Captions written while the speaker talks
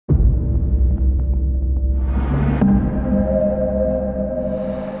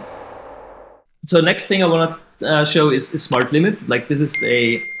So next thing I want to show is smart limit. Like this is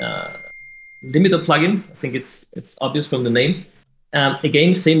a limiter plugin. I think it's obvious from the name.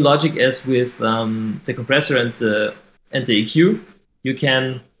 Again, same logic as with the compressor and the EQ. You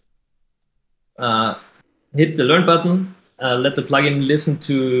can hit the learn button, let the plugin listen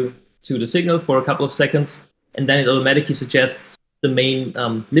to the signal for a couple of seconds, and then it automatically suggests the main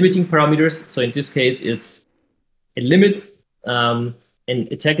limiting parameters. So in this case, it's a limit, an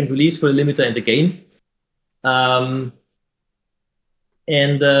attack and release for the limiter, and a gain. And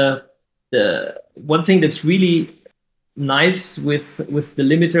the one thing that's really nice with the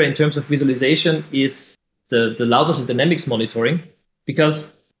limiter in terms of visualization is the loudness and dynamics monitoring,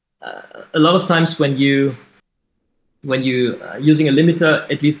 because a lot of times when you using a limiter,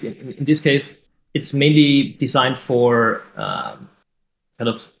 at least in this case, it's mainly designed for kind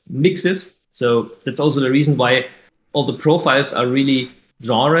of mixes. So that's also the reason why all the profiles are really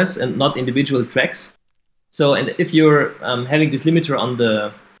genres and not individual tracks. So, and if you're having this limiter on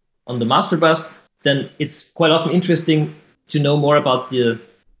the master bus, then it's quite often interesting to know more about the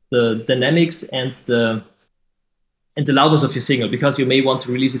dynamics and the loudness of your signal, because you may want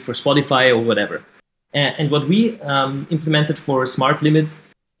to release it for Spotify or whatever. And what we implemented for Smart Limit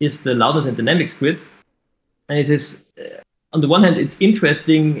is the loudness and dynamics grid. And it is, on the one hand, it's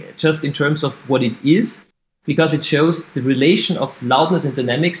interesting just in terms of what it is, because it shows the relation of loudness and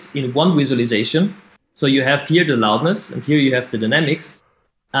dynamics in one visualization. So you have here the loudness, and here you have the dynamics.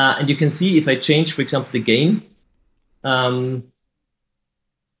 And you can see if I change, for example, the gain,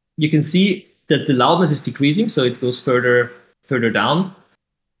 you can see that the loudness is decreasing, so it goes further down.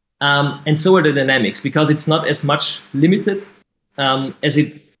 And so are the dynamics, because it's not as much limited as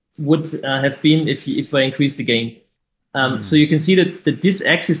it would have been if I increase the gain. So you can see that this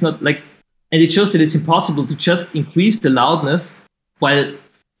X is not like, and it shows that it's impossible to just increase the loudness while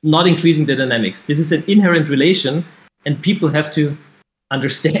not increasing the dynamics. This is an inherent relation, and people have to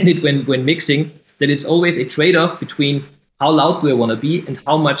understand it when mixing, that it's always a trade-off between how loud do I want to be and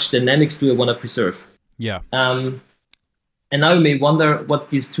how much dynamics do I want to preserve. Yeah. And now you may wonder what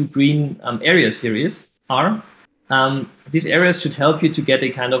these two green areas here are. These areas should help you to get a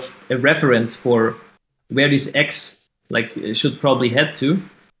kind of a reference for where this X should probably head to.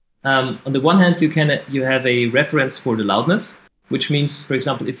 On the one hand, you have a reference for the loudness, which means, for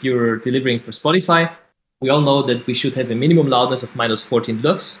example, if you're delivering for Spotify, we all know that we should have a minimum loudness of minus 14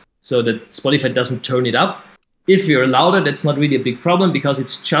 dBs, so that Spotify doesn't turn it up. If you're louder, that's not really a big problem, because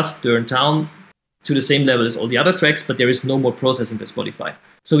it's just turned down to the same level as all the other tracks, but there is no more processing by Spotify.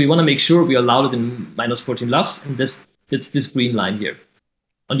 So we want to make sure we are louder than minus 14 LUFS, and that's this green line here.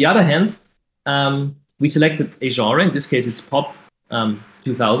 On the other hand, we selected a genre. In this case, it's pop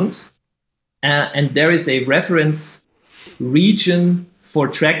 2000s. And there is a reference region for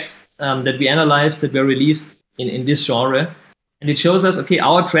tracks that we analyzed that were released in this genre. And it shows us, okay,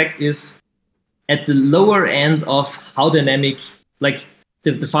 our track is at the lower end of how dynamic, like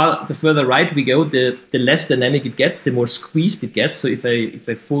the further right we go, the less dynamic it gets, the more squeezed it gets. So if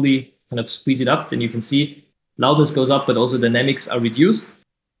I fully kind of squeeze it up, then you can see loudness goes up, but also dynamics are reduced.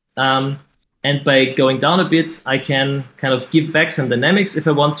 And by going down a bit, I can kind of give back some dynamics if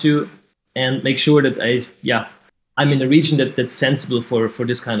I want to, and make sure that I'm in a region that's sensible for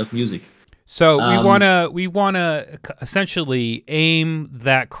this kind of music. So we wanna essentially aim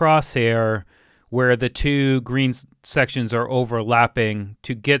that crosshair where the two green sections are overlapping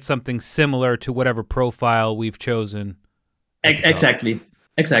to get something similar to whatever profile we've chosen. Exactly.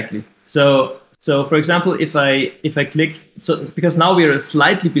 So for example, if I click, so because now we are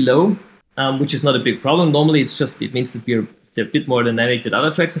slightly below, which is not a big problem. Normally, it means that they're a bit more dynamic than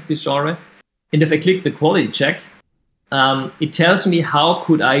other tracks of this genre. And if I click the quality check, it tells me how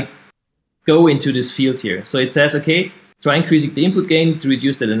could I go into this field here. So it says, okay, try increasing the input gain to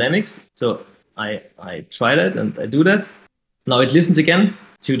reduce the dynamics. So I try that and I do that. Now it listens again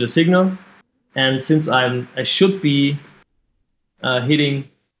to the signal, and since I should be hitting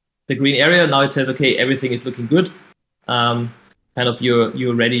the green area, now it says, okay, everything is looking good. Kind of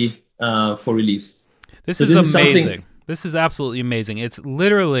you're ready for release. This is amazing. This is absolutely amazing. It's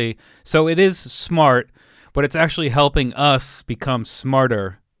literally, so it is smart, but it's actually helping us become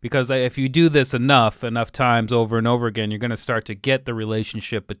smarter, because if you do this enough times over and over again, you're going to start to get the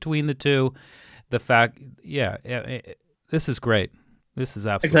relationship between the two. The fact, this is great. This is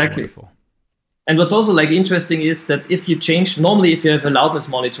absolutely wonderful. And what's also interesting is that if you change, normally if you have a loudness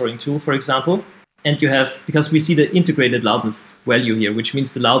monitoring tool, for example, and you have, because we see the integrated loudness value here, which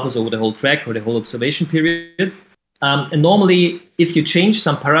means the loudness over the whole track or the whole observation period. And normally, if you change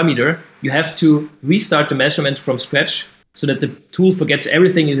some parameter, you have to restart the measurement from scratch so that the tool forgets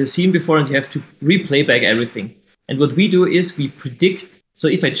everything it has seen before and you have to replay back everything. And what we do is we predict. So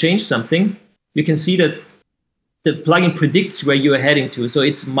if I change something, you can see that the plugin predicts where you are heading to. So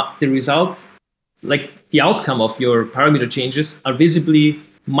it's the result, like the outcome of your parameter changes are visibly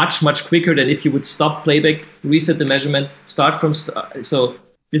much, much quicker than if you would stop playback, reset the measurement, start from so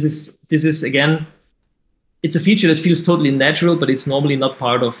this is again, it's a feature that feels totally natural, but it's normally not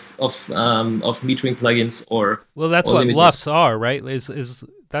part of metering plugins or. Well, that's what LUFs are, right? Is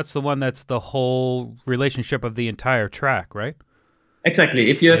that's the one that's the whole relationship of the entire track, right? Exactly.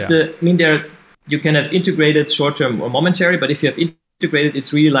 If you have you can have integrated short-term or momentary, but if you have integrated,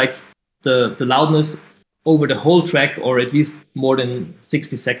 it's really like the loudness over the whole track, or at least more than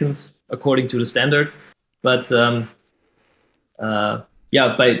 60 seconds according to the standard. But by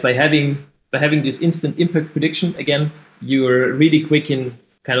having this instant impact prediction, again, you're really quick in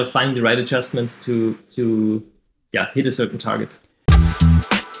kind of finding the right adjustments to hit a certain target.